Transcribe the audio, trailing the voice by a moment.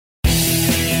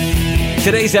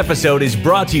Today's episode is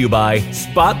brought to you by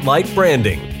Spotlight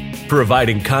Branding,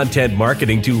 providing content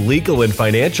marketing to legal and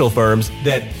financial firms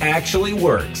that actually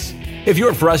works. If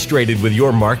you're frustrated with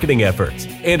your marketing efforts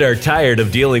and are tired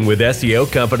of dealing with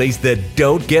SEO companies that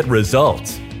don't get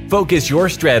results, focus your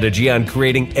strategy on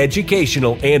creating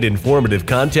educational and informative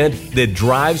content that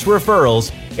drives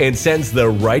referrals and sends the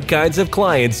right kinds of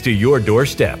clients to your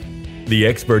doorstep. The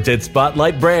experts at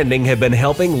Spotlight Branding have been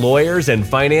helping lawyers and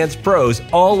finance pros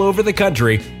all over the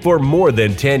country for more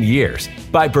than 10 years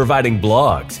by providing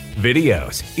blogs,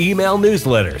 videos, email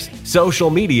newsletters, social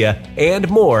media, and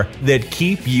more that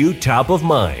keep you top of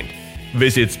mind.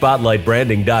 Visit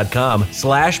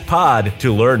spotlightbranding.com/pod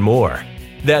to learn more.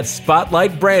 That's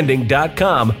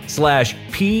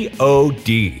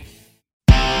spotlightbranding.com/POD.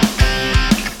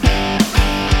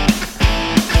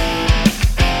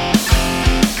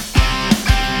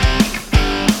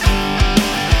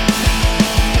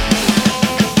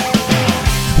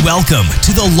 Welcome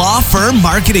to the Law Firm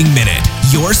Marketing Minute,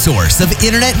 your source of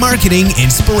internet marketing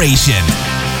inspiration.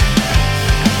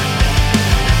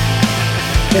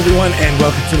 Hey everyone, and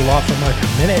welcome to the Law Firm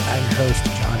Marketing Minute. I'm your host,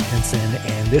 John Henson,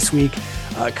 and this week,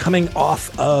 coming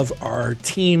off of our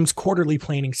team's quarterly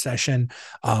planning session,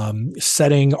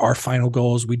 setting our final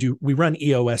goals. We run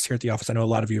EOS here at the office. I know a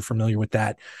lot of you are familiar with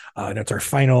that. And it's our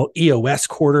final EOS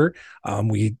quarter.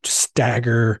 We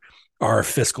stagger our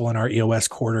fiscal and our EOS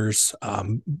quarters,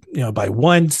 by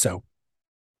one. So,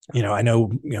 I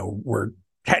know, we're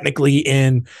technically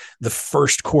in the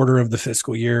first quarter of the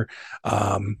fiscal year,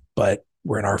 but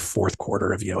we're in our fourth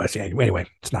quarter of EOS. Anyway,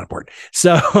 it's not important.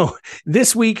 So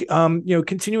this week,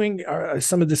 continuing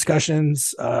some of the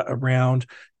discussions around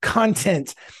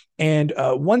content. And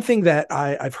one thing that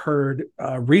I've heard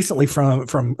recently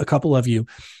from a couple of you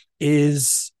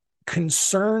is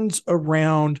concerns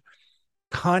around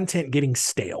content getting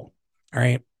stale, all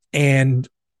right, and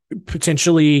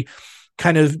potentially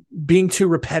kind of being too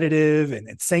repetitive and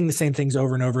saying the same things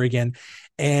over and over again.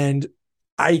 And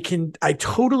I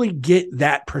totally get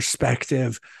that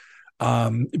perspective,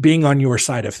 being on your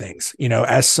side of things,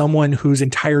 as someone whose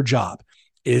entire job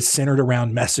is centered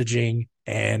around messaging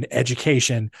and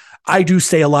education. I do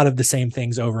say a lot of the same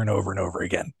things over and over and over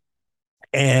again.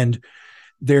 And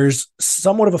there's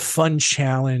somewhat of a fun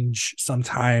challenge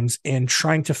sometimes in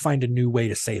trying to find a new way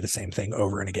to say the same thing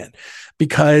over and again,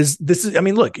 because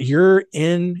look, you're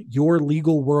in your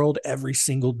legal world every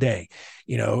single day.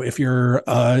 If you're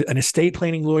an estate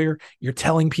planning lawyer, you're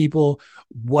telling people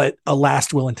what a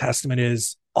last will and testament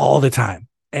is all the time.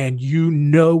 And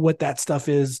what that stuff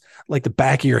is like the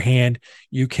back of your hand.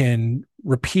 You can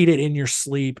repeat it in your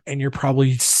sleep, and you're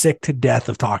probably sick to death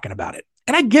of talking about it.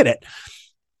 And I get it.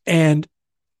 And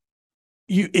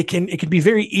it can be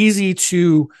very easy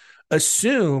to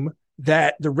assume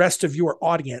that the rest of your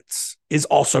audience is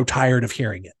also tired of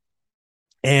hearing it.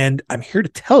 And I'm here to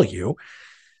tell you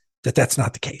that that's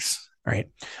not the case. Right?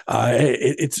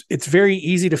 It's very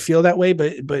easy to feel that way,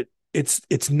 but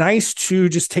it's nice to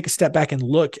just take a step back and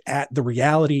look at the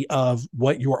reality of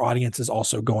what your audience is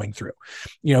also going through.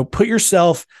 Put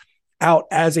yourself out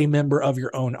as a member of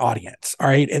your own audience. All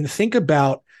right. And think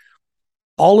about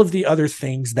all of the other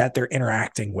things that they're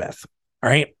interacting with. All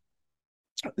right.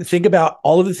 Think about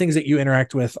all of the things that you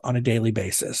interact with on a daily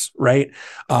basis, right?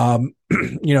 I'm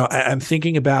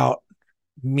thinking about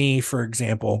me, for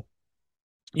example,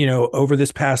 over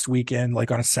this past weekend, like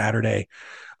on a Saturday,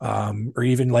 or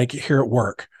even like here at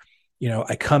work,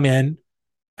 I come in,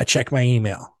 I check my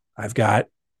email. I've got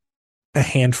a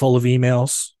handful of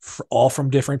emails, all from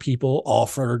different people, all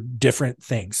for different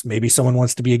things. Maybe someone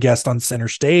wants to be a guest on Center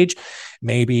Stage.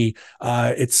 Maybe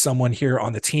it's someone here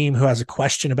on the team who has a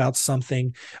question about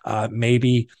something.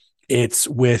 Maybe it's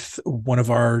with one of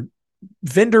our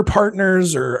vendor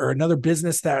partners or another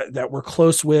business that we're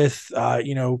close with,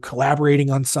 collaborating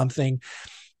on something.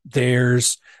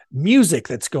 There's music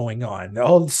that's going on.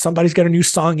 Oh, somebody's got a new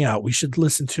song out. We should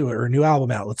listen to it, or a new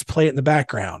album out. Let's play it in the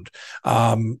background.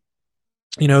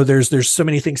 There's so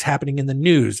many things happening in the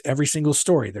news, every single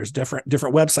story. There's different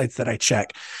websites that I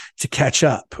check to catch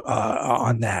up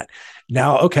on that.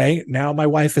 Now my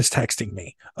wife is texting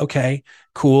me. Okay,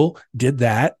 cool. Did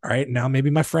that. All right. Now maybe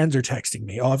my friends are texting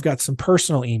me. Oh, I've got some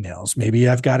personal emails. Maybe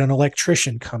I've got an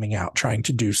electrician coming out trying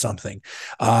to do something.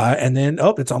 And then,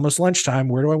 it's almost lunchtime.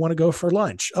 Where do I want to go for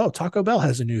lunch? Oh, Taco Bell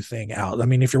has a new thing out. I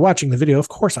mean, if you're watching the video, of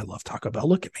course I love Taco Bell.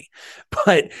 Look at me.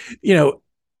 But,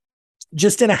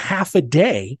 just in a half a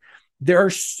day, there are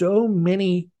so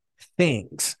many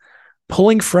things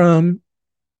pulling for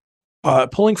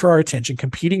our attention,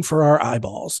 competing for our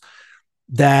eyeballs,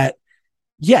 that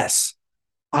yes,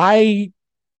 I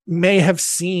may have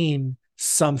seen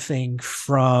something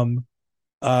from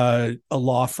a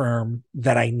law firm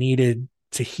that I needed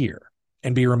to hear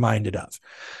and be reminded of,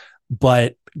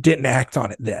 but didn't act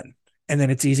on it then. And then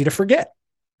it's easy to forget,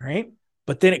 right?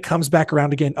 But then it comes back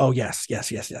around again. Oh, yes.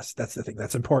 That's the thing.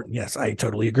 That's important. Yes, I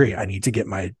totally agree. I need to get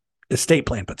my estate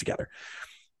plan put together.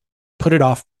 Put it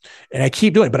off. And I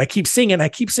keep doing it, but I keep seeing it. And I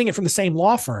keep seeing it from the same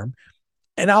law firm.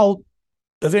 And I'll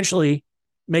eventually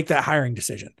make that hiring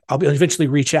decision. I'll eventually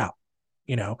reach out,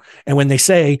 and when they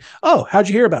say, oh, how'd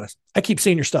you hear about us? I keep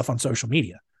seeing your stuff on social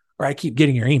media, or I keep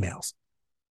getting your emails.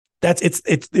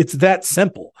 It's that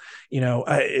simple,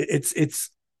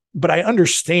 but I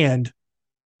understand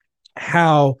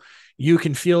how you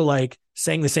can feel like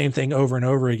saying the same thing over and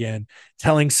over again,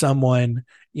 telling someone,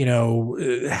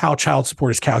 how child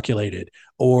support is calculated,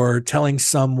 or telling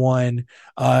someone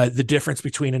the difference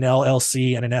between an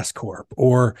LLC and an S corp,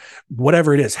 or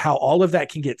whatever it is, how all of that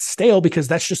can get stale because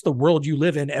that's just the world you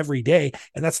live in every day.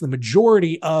 And that's the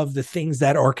majority of the things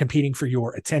that are competing for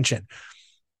your attention.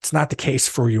 It's not the case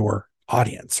for your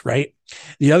audience, right?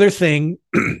 The other thing,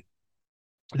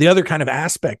 the other kind of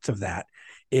aspect of that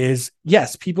is,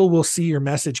 yes, people will see your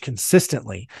message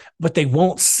consistently, but they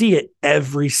won't see it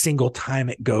every single time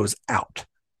it goes out,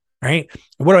 right?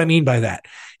 What do I mean by that?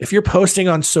 If you're posting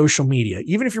on social media,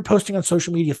 even if you're posting on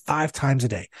social media 5 times a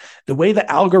day, the way the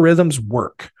algorithms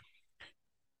work,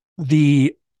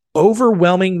 the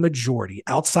overwhelming majority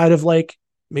outside of like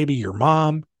maybe your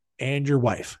mom and your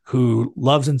wife who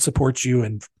loves and supports you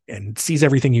and sees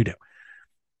everything you do,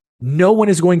 no one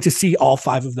is going to see all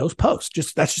 5 of those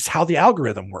posts. That's just how the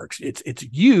algorithm works. It's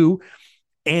you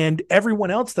and everyone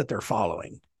else that they're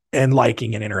following and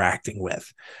liking and interacting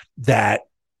with that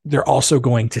they're also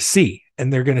going to see.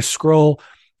 And they're going to scroll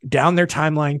down their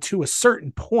timeline to a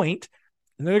certain point,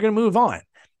 and then they're going to move on.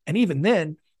 And even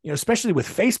then, especially with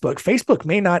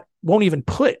Facebook won't even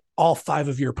put all 5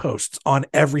 of your posts on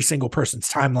every single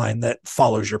person's timeline that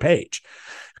follows your page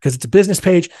because it's a business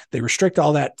page. They restrict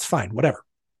all that. It's fine, whatever.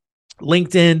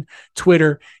 LinkedIn,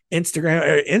 Twitter,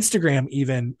 Instagram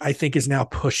even, I think, is now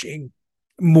pushing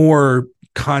more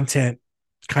content,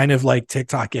 kind of like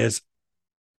TikTok is,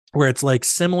 where it's like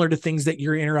similar to things that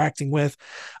you're interacting with,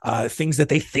 things that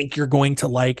they think you're going to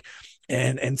like.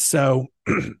 And so,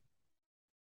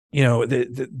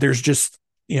 there's just,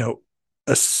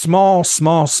 a small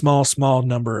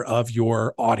number of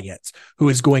your audience who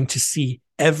is going to see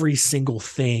every single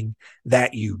thing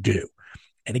that you do.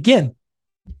 And again,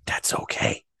 that's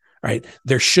okay, right?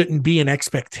 There shouldn't be an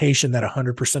expectation that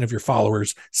 100% of your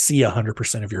followers see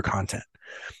 100% of your content.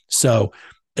 So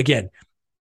again,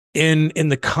 in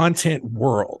the content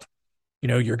world,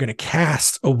 you're going to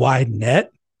cast a wide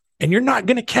net and you're not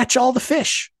going to catch all the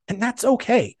fish, and that's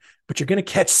okay, but you're going to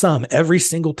catch some every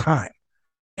single time.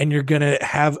 And you're going to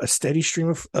have a steady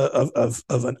stream of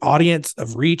an audience,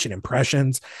 of reach and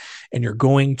impressions. And you're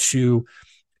going to,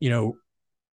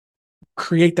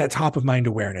 create that top of mind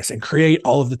awareness and create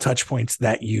all of the touch points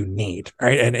that you need.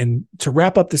 Right. And to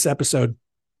wrap up this episode,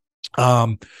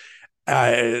 there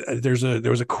was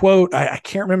a quote. I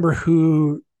can't remember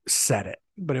who said it,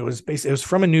 but it was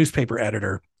from a newspaper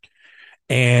editor.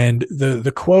 And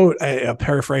the quote, I'll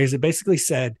paraphrase, it basically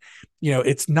said,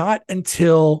 it's not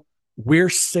until we're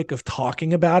sick of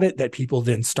talking about it that people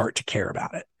then start to care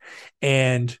about it.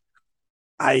 And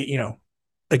I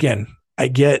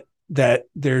get that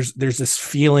there's this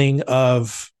feeling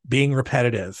of being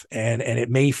repetitive and it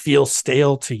may feel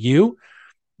stale to you,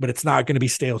 but it's not going to be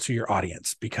stale to your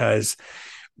audience because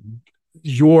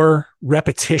your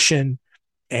repetition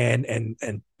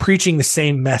and preaching the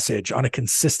same message on a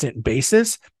consistent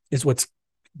basis is what's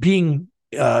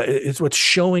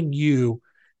showing you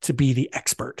to be the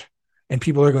expert, and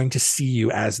people are going to see you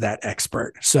as that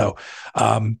expert. So,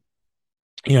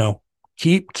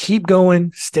 keep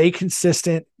going, stay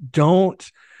consistent. Don't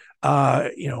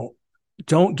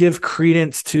give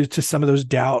credence to some of those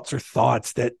doubts or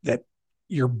thoughts that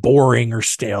you're boring or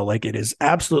stale. Like, it is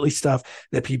absolutely stuff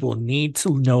that people need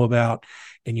to know about,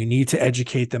 and you need to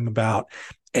educate them about,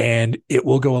 and it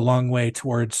will go a long way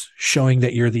towards showing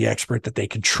that you're the expert that they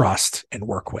can trust and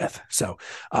work with. So,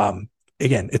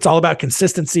 again, it's all about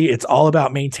consistency. It's all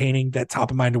about maintaining that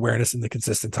top of mind awareness and the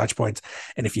consistent touch points.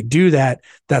 And if you do that,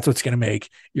 that's what's going to make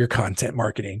your content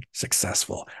marketing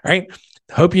successful. All right.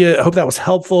 Hope that was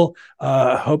helpful.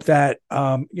 Hope that,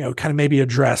 kind of maybe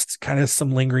addressed kind of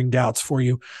some lingering doubts for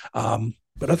you.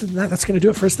 But other than that, that's going to do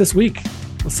it for us this week.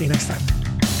 We'll see you next time.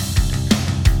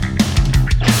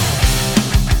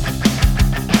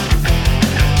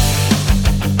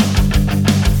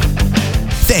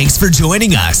 Thanks for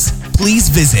joining us. Please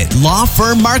visit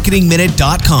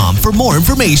lawfirmmarketingminute.com for more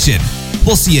information.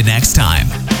 We'll see you next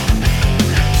time.